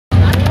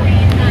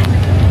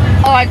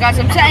Alright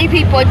guys, I'm setting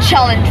people a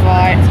challenge,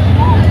 right?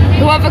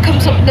 Whoever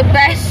comes up with the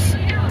best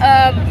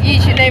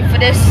YouTube name for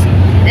this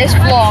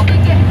vlog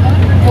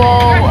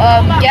will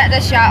get the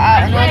shout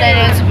out, and all their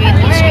names will be in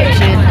the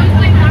description.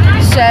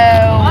 So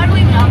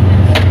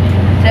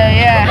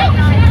yeah.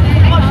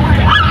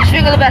 Just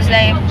think of the best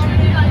name.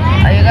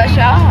 Are you gonna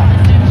shout out?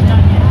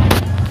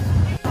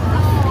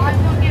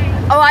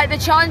 Alright, the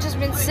challenge has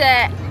been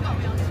set.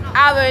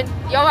 Aaron,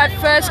 you're our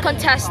first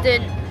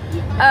contestant.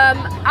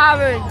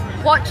 Aaron,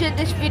 what should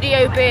this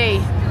video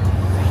be?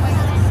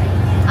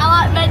 I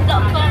like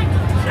men.com.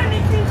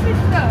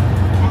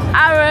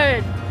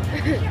 Aaron!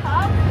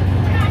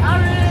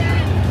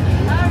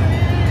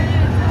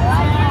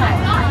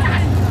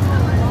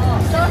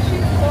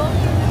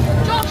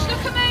 Josh,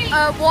 look at me!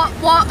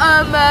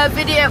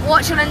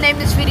 What should I name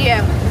this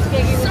video?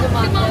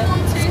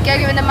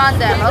 Skeggie with the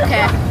mandem,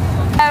 okay.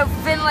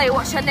 Finley,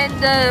 what should I name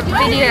the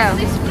video?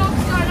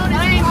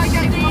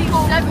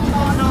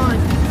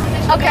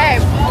 Okay,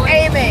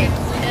 Aimee,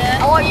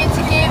 I want you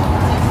to give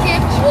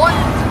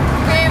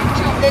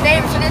the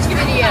name for this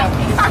video.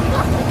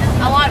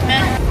 I like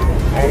men.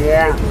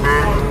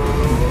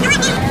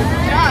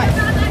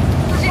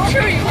 Is it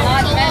true you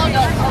like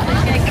men.com?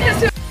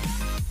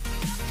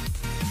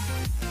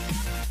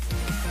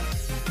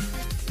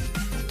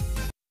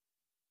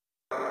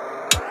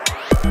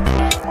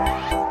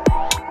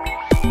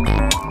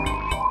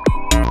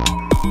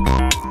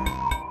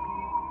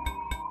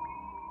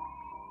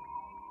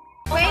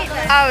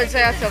 I would say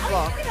that's a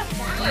vlog.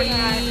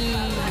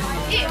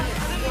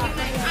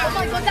 Oh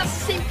my god, that's the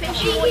same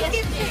fish you wore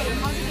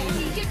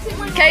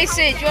yesterday.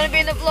 Casey, do you want to be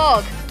in the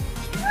vlog?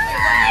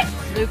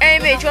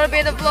 Aimee, do you want to be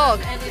in the vlog?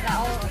 Do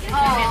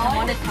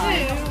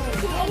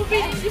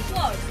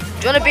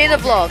you want to be in the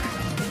vlog?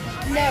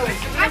 No.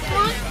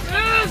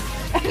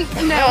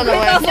 No,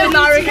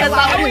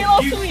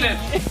 You said,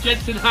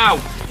 Jensen, how?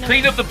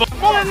 Clean up the box.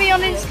 Follow me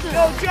on Insta.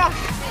 Yo, Josh.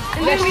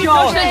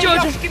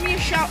 Josh, give me a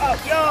shout out.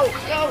 Yo.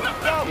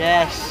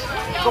 Yes.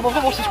 Got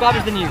more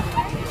subscribers than you.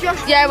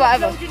 Josh, Yeah,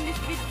 whatever.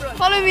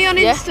 follow me on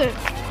Yeah. Insta.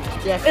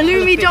 Yes.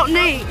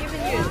 Illumi.nate.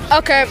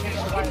 Okay.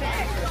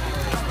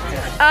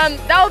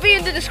 That will be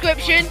in the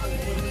description,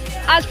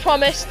 as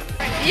promised.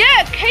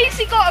 Yeah,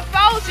 Casey got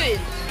 1,000.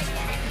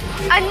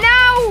 And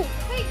now...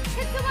 Wait,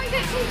 can someone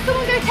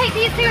go take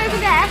the thing over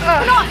there?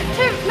 Not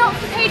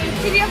to Paige,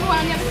 to the other one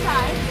on the other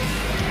side.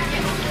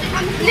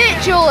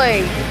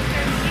 Literally.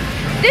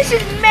 This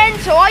is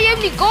mental. I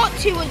only got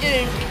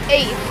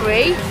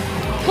 283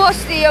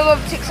 plus the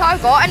other ticks I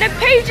got, and then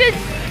Paige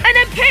and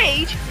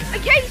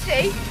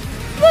Casey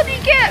bloody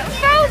get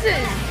 1,000.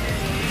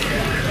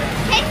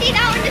 Casey,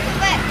 that one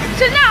doesn't work.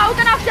 So now we're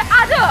gonna have to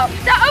add up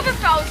that other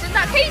 1,000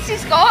 that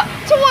Casey's got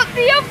to what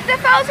the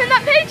 1,000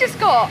 that Paige has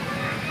got.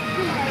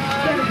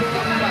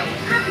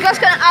 You guys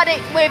gonna add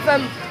it with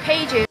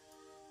Paige.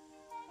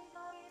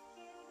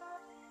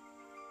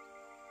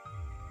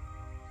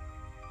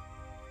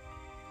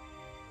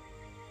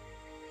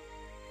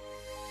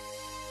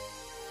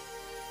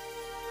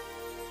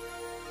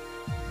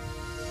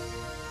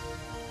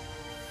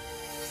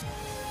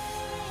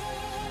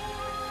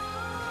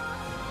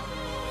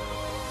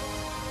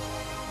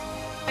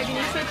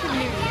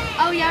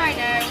 Oh yeah, I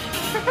know.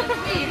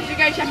 You should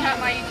go check out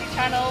my YouTube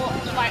channel.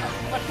 Like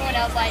what someone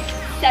else like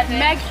 7.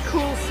 Meg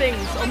Cool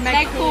Things or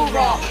Meg Cool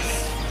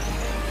Rocks.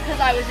 Because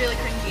I was really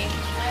cringy.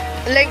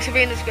 Links will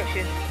be in the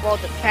description. Well,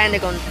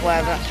 depending on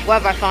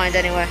wherever I find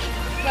anyway.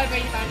 Wherever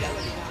you found it, I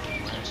love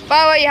you.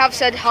 By the way, you have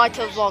said hi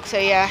to the vlog, so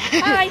yeah.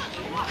 Bye.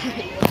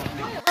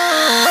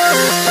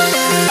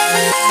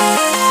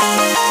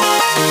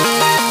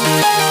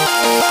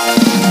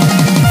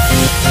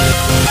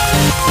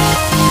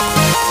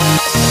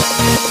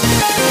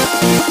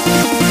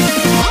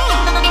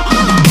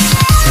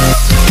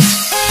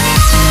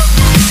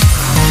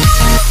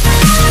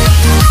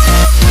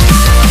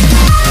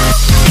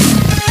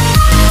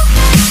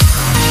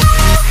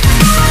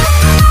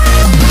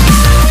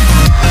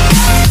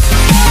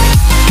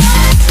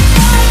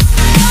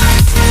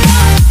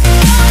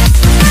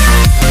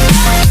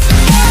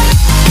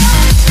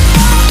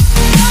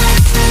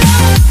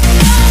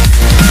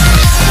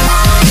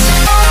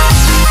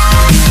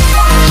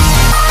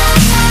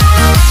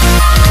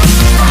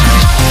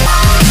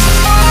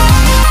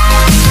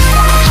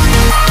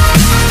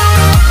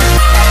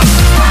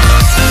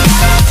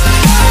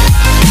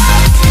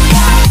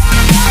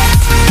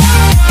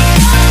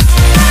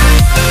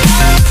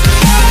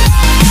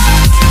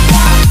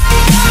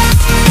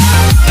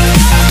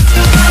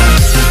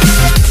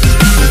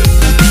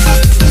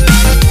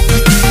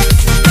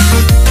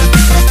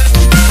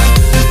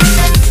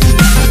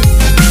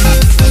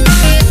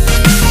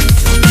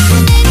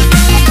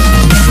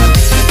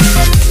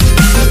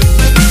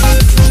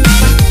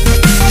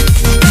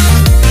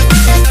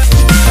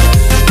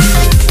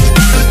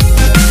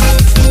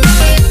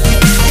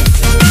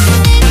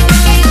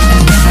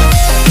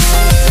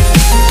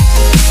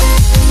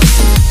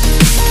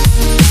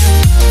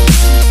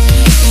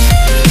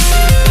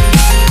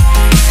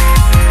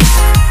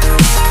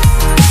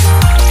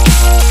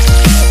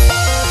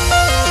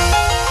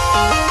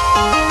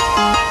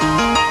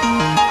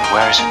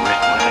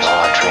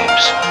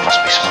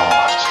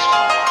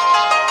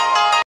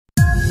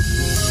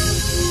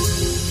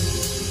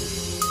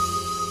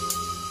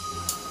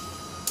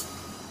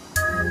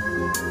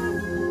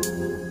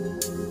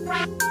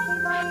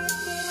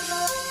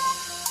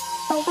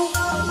 Where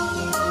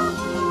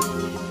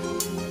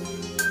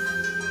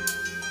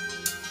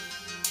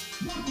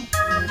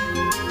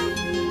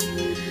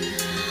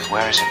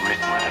is it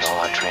written that all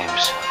our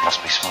dreams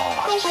must be small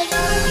ones?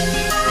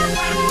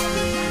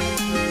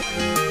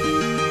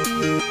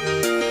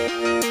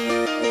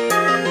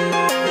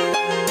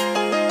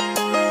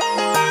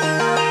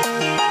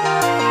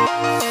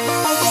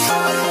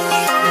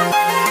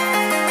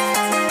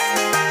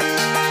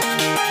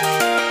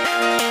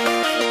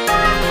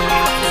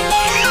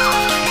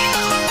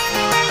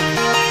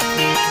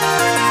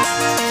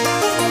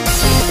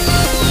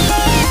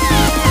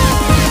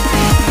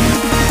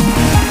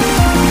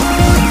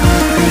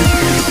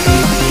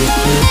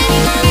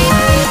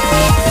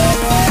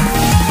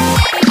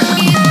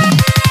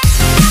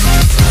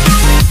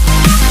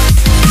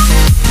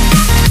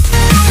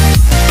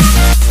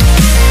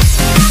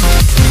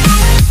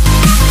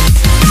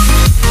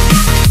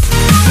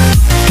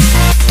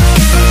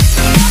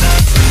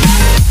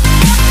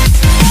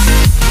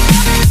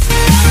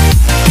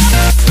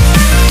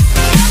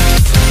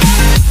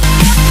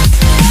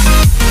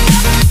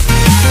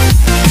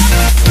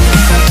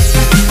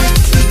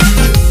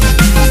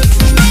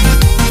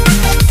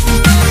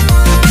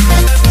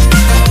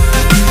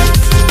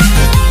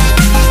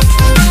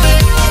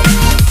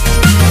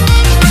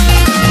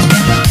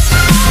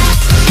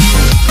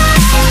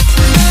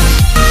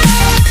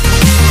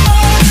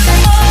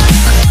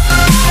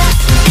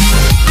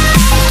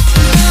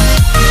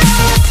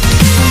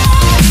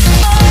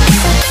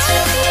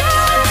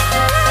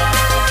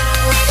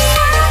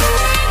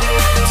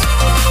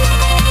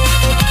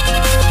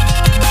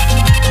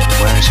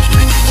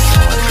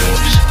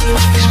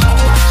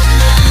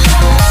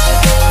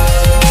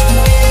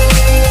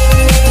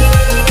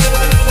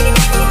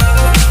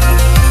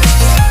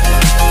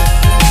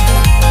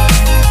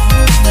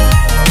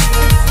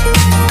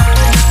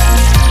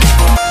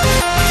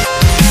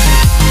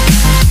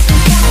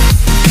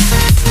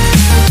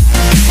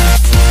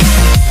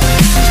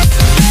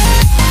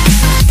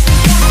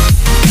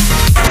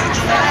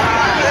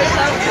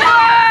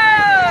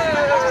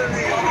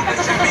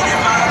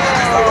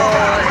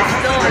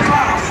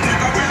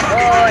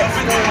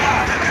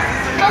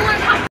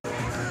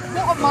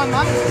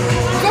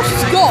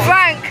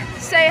 Frank,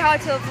 say hi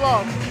to the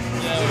vlog.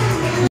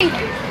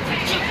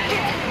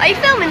 Are you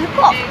filming the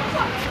vlog?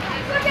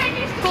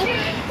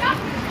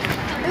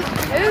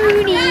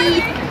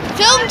 Tony!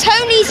 Film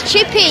Tony's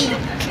chippy!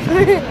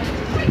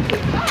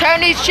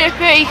 Tony's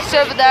chippy, it's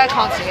over there, I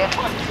can't see it.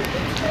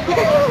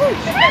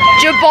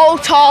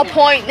 Gibraltar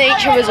Point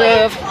Nature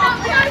Reserve.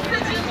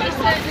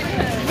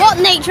 What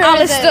nature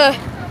Alistair,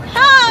 reserve?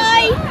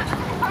 Hi!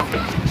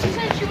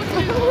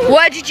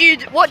 what did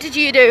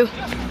you do?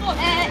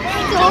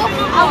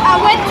 I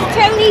went to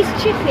Tony's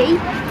chippy.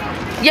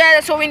 Yeah,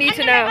 that's all we need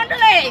to know.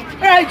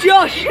 Right,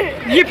 Josh.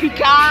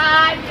 Yippee-ki!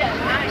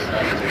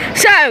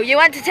 So, you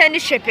went to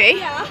Tony's chippy?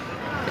 Yeah.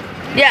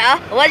 Yeah,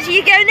 where did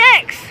you go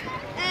next?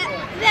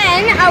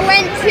 Then I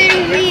went to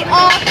the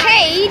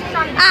arcade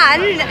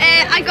and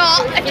I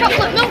got a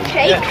chocolate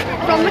milkshake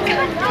from the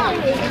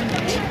cafe.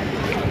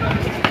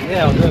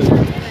 Yeah, I'll do.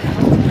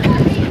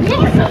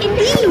 Yes,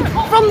 indeed,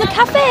 from the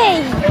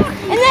cafe.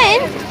 And then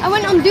I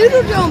went on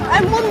Doodle Jump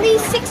and won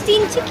these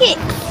 16 tickets.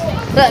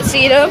 Let's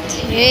see them.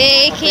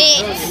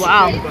 Tickets.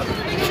 Wow.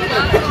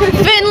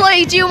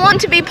 Finley, do you want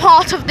to be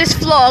part of this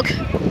vlog?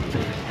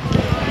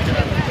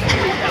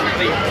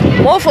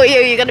 Well, for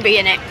you, you're going to be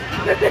in it.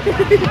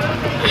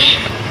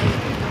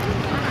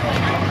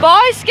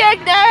 Bye,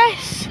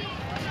 Skegness.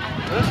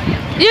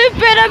 You've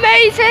been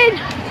amazing.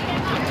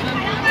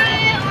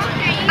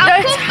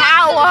 The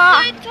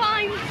tower.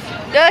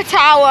 The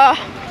tower.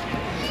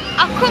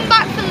 I've come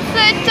back for the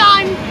third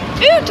time.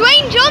 Ooh,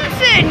 Dwayne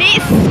Johnson.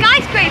 It's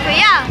skyscraper,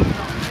 yeah.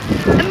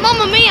 And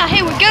Mamma Mia,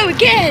 here we go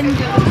again.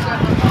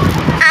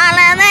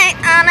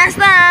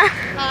 Alistair.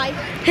 Hi.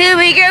 Here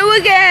we go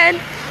again.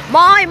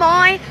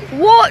 My,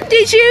 what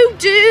did you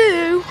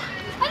do?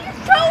 I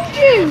just told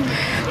you.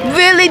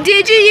 Really,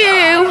 did you?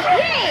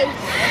 Yes.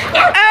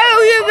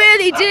 Oh, you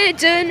really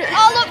didn't.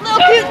 Oh, look, little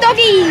cute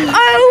doggy.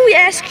 Oh,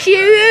 yes,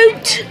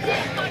 cute.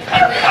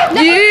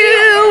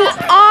 You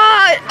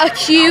are a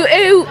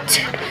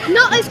cute.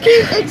 Not as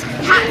cute as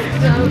cat,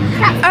 though.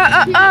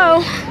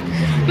 Oh.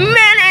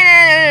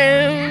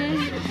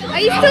 Are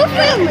you still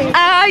filming?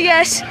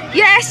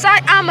 Yes, I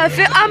am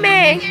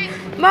filming.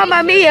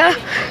 Mamma Mia.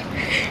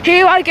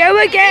 Here I go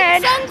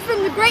again. Songs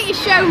from The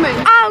Greatest Showman.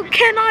 Oh,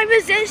 can I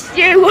resist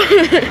you?